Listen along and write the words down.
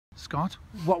Scott,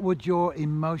 what would your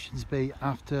emotions be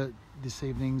after this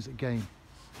evening's game?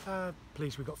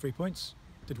 Pleased we got 3 points.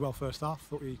 Did well first half.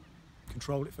 Thought we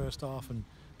controlled it first half and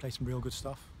played some real good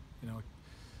stuff. You know,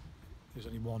 there's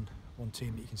only one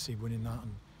team that you can see winning that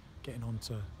and getting on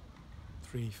to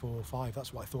 3, 4, 5.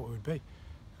 That's what I thought it would be,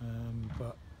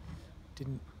 but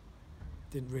didn't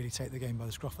really take the game by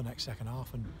the scruff the next second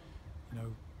half. And you know,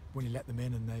 when you let them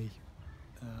in and they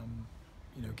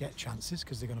you know, get chances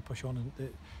because they're going to push on, and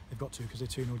they've got to because they're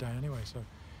 2-0 down anyway. So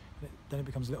then it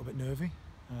becomes a little bit nervy,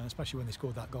 especially when they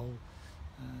scored that goal.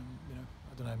 You know,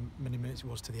 I don't know how many minutes it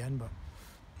was to the end, but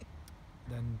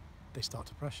then they start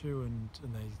to pressure you, and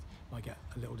they might get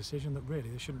a little decision that really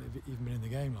they shouldn't have even been in the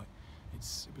game. Like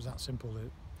it was that simple. That,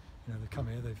 you know, they've come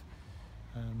here.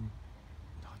 I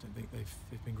don't think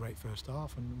they've been great first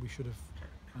half, and we should have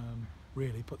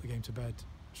really put the game to bed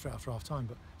straight after half time.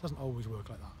 But it doesn't always work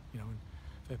like that, you know. And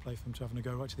fair play for them to having a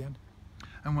go right to the end.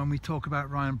 And when we talk about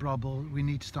Ryan Brobble, we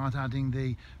need to start adding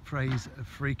the phrase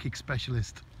free kick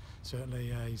specialist.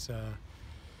 Certainly, he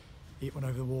hit one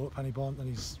over the wall at Penny Bont, and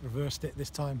he's reversed it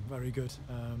this time. Very good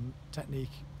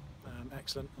technique,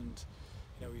 excellent, and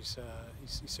you know, he's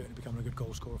certainly become a good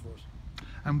goal scorer for us.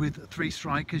 And with 3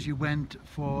 strikers, you went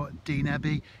for Dean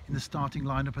Ebby in the starting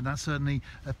lineup, and that certainly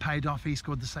paid off. He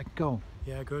scored the second goal.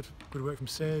 Yeah, good work from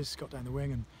Sears. Got down the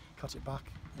wing and cut it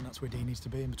back, and that's where Dean needs to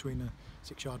be, in between the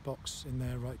 6-yard box in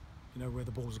there, right, you know, where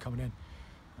the balls are coming in.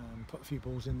 Put a few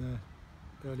balls in there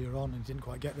earlier on, and he didn't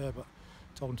quite get there, but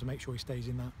told him to make sure he stays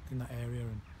in that area.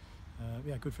 And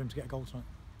yeah, good for him to get a goal tonight.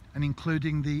 And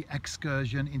including the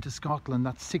excursion into Scotland,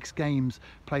 that's 6 games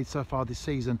played so far this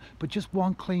season, but just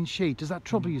 1 clean sheet. Does that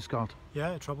trouble you, Scott?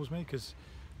 Yeah, it troubles me because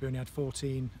we only had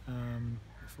 14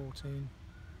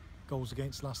 goals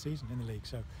against last season in the league.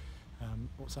 So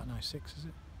what's that now? 6, is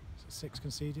it? 6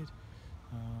 conceded.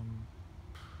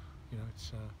 You know,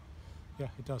 it's yeah,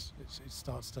 it does. It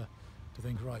starts to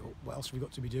think, right, what else have we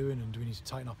got to be doing, and do we need to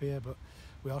tighten up here? But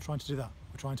we are trying to do that.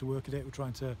 We're trying to work at it. We're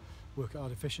trying to work at our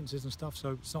deficiencies and stuff.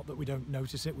 So it's not that we don't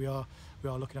notice it. We are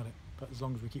looking at it. But as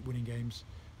long as we keep winning games,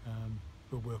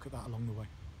 we'll work at that along the way.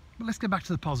 But let's get back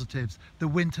to the positives. The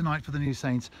win tonight for the New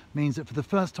Saints means that for the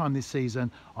first time this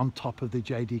season, on top of the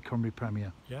JD Cymru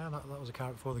Premier. Yeah, that was a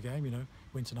carrot for the game. You know,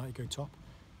 win tonight, you go top,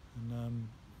 and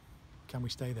can we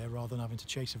stay there rather than having to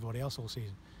chase everybody else all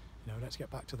season? You know, let's get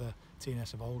back to the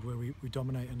TNS of old, where we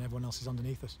dominate and everyone else is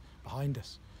underneath us, behind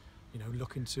us. You know,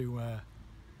 looking to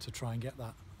try and get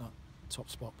that top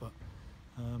spot. But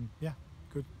yeah,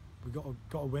 good. We got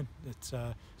a win. It's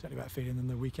certainly a better feeling than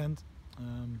the weekend.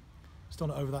 Still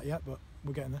not over that yet, but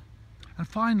we're getting there. And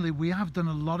finally, we have done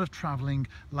a lot of travelling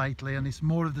lately, and it's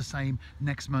more of the same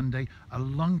next Monday. A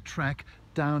long trek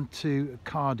down to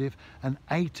Cardiff, an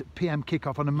 8 p.m.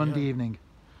 kickoff on a Monday evening.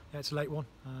 Yeah, it's a late one.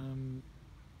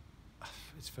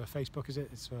 It's for Facebook, is it?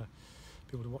 It's for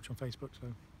people to watch on Facebook. So,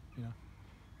 you know,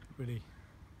 really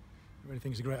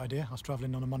think it's a great idea. I was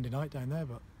travelling on a Monday night down there,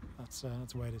 but that's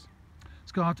the way it is.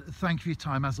 Scott, thank you for your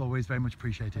time, as always. Very much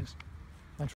appreciated. Thanks.